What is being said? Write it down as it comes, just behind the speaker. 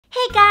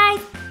Hey guys,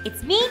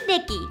 it's me,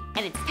 Nikki,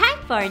 and it's time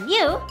for a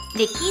new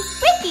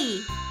Nikki's Wiki.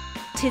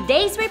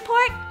 Today's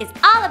report is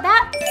all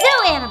about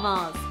zoo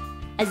animals.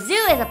 A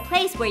zoo is a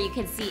place where you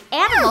can see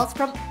animals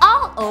from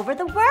all over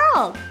the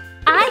world.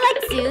 I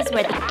like zoos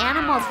where the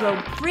animals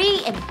roam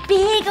free in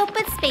big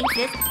open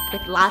spaces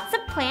with lots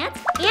of plants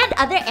and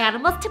other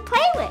animals to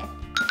play with.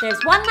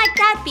 There's one like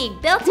that being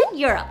built in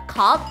Europe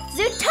called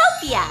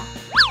Zootopia.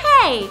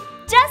 Hey,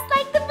 just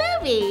like the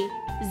movie.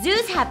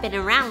 Zoos have been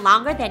around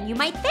longer than you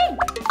might think.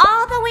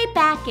 All the way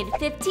back in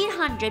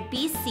 1500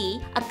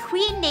 BC, a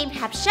queen named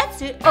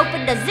Hatshepsut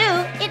opened a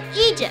zoo in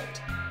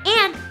Egypt.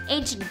 And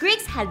ancient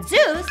Greeks had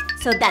zoos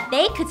so that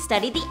they could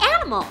study the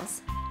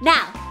animals.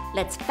 Now,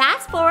 let's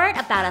fast forward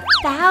about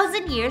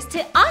 1,000 years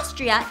to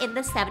Austria in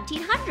the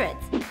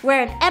 1700s,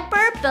 where an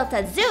emperor built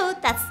a zoo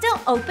that's still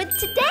open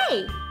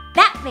today.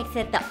 That makes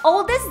it the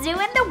oldest zoo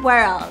in the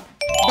world.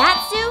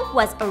 That zoo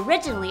was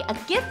originally a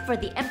gift for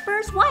the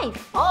emperor's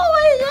wife. Oh,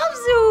 I love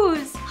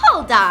zoos!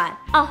 Hold on,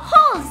 a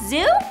whole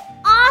zoo?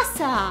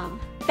 Awesome!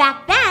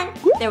 Back then,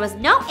 there was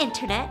no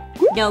internet,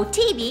 no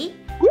TV,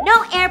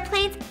 no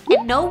airplanes,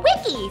 and no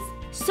wikis.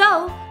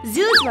 So,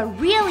 zoos were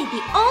really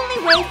the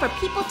only way for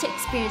people to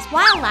experience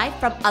wildlife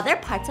from other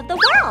parts of the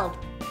world.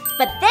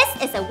 But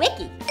this is a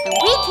wiki, and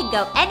we can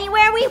go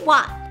anywhere we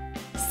want.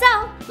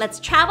 So, let's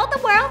travel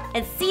the world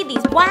and see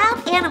these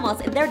wild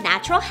animals in their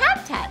natural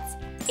habitats.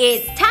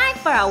 It's time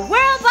for a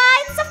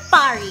worldwide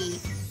safari.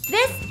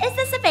 This is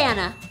the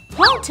savannah,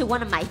 home to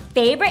one of my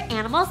favorite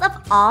animals of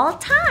all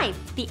time,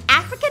 the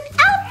African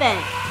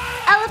elephant.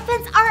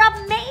 Elephants are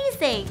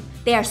amazing.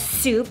 They are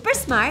super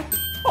smart.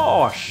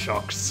 Oh,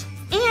 shucks.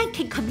 And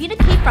can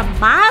communicate from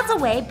miles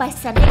away by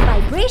sending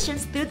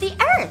vibrations through the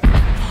earth.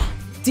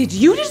 Did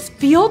you just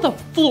feel the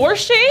floor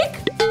shake?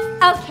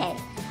 Okay,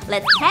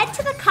 let's head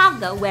to the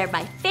Congo where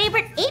my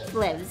favorite ape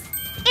lives.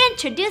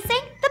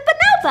 Introducing the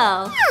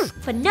bonobo.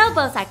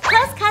 Bonobos are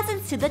close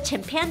cousins to the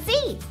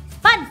chimpanzee.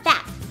 Fun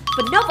fact,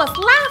 bonobos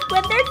laugh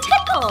when they're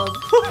tickled.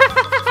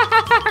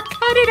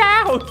 Cut it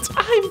out!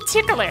 I'm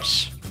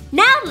ticklish.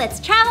 Now let's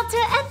travel to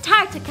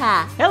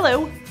Antarctica.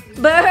 Hello.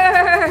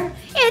 Brr,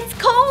 it's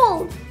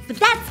cold. But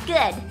that's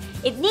good.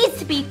 It needs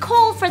to be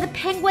cold for the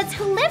penguins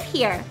who live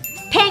here.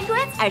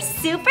 Penguins are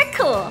super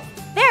cool.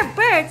 They're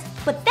birds,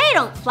 but they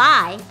don't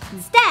fly.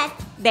 Instead,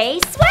 they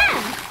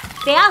swim.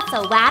 They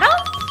also waddle,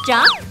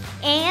 jump,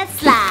 and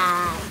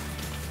slide.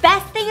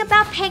 Best thing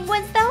about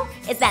penguins, though,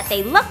 is that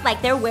they look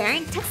like they're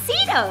wearing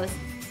tuxedos.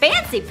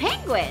 Fancy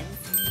penguins.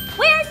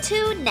 Where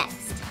to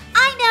next?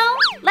 I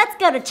know! Let's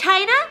go to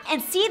China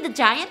and see the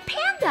giant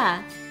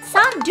panda.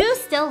 Some do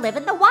still live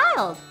in the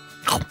wild.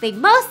 They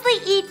mostly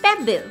eat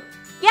bamboo.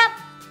 Yep,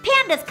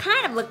 pandas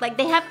kind of look like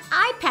they have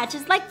eye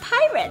patches like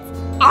pirates.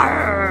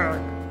 Arrgh!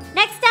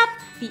 Next up,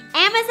 the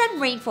Amazon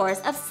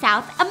rainforest of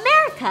South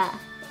America.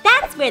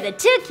 That's where the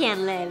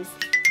toucan lives.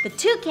 The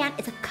toucan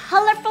is a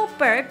colorful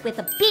bird with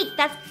a beak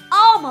that's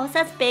almost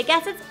as big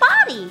as its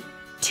body.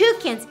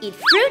 Toucans eat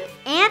fruit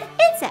and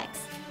insects.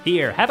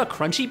 Here, have a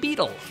crunchy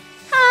beetle.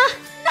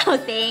 No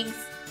thanks.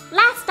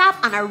 Last stop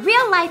on our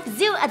real-life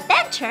zoo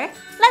adventure,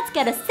 let's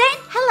go to St.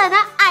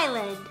 Helena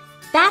Island.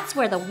 That's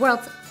where the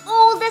world's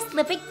oldest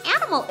living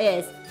animal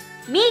is.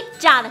 Meet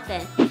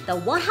Jonathan, the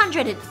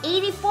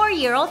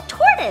 184-year-old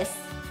tortoise.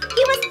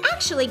 He was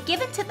actually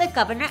given to the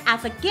governor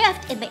as a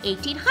gift in the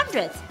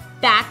 1800s,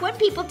 back when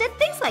people did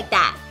things like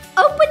that.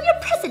 Open your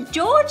present,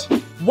 George.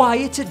 Why,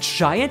 it's a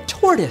giant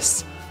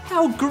tortoise.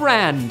 How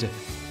grand.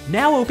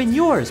 Now open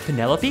yours,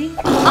 Penelope.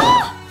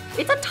 Oh,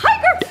 it's a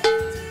tiger.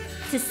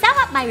 To sum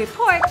up my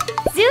report,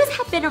 zoos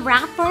have been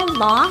around for a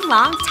long,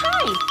 long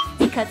time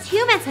because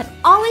humans have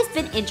always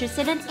been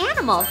interested in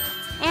animals.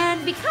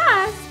 And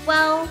because,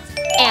 well,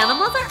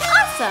 animals are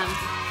awesome.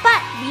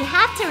 But we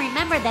have to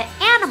remember that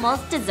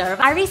animals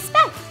deserve our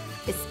respect,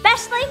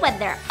 especially when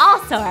they're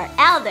also our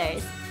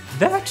elders.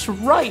 That's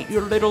right, you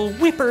little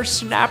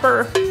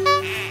whippersnapper.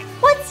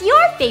 What's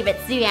your favorite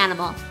zoo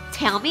animal?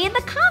 Tell me in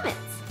the comments.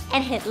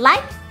 And hit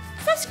like,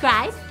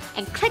 subscribe,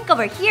 and click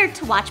over here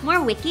to watch more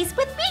wikis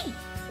with me,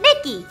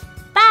 Nikki.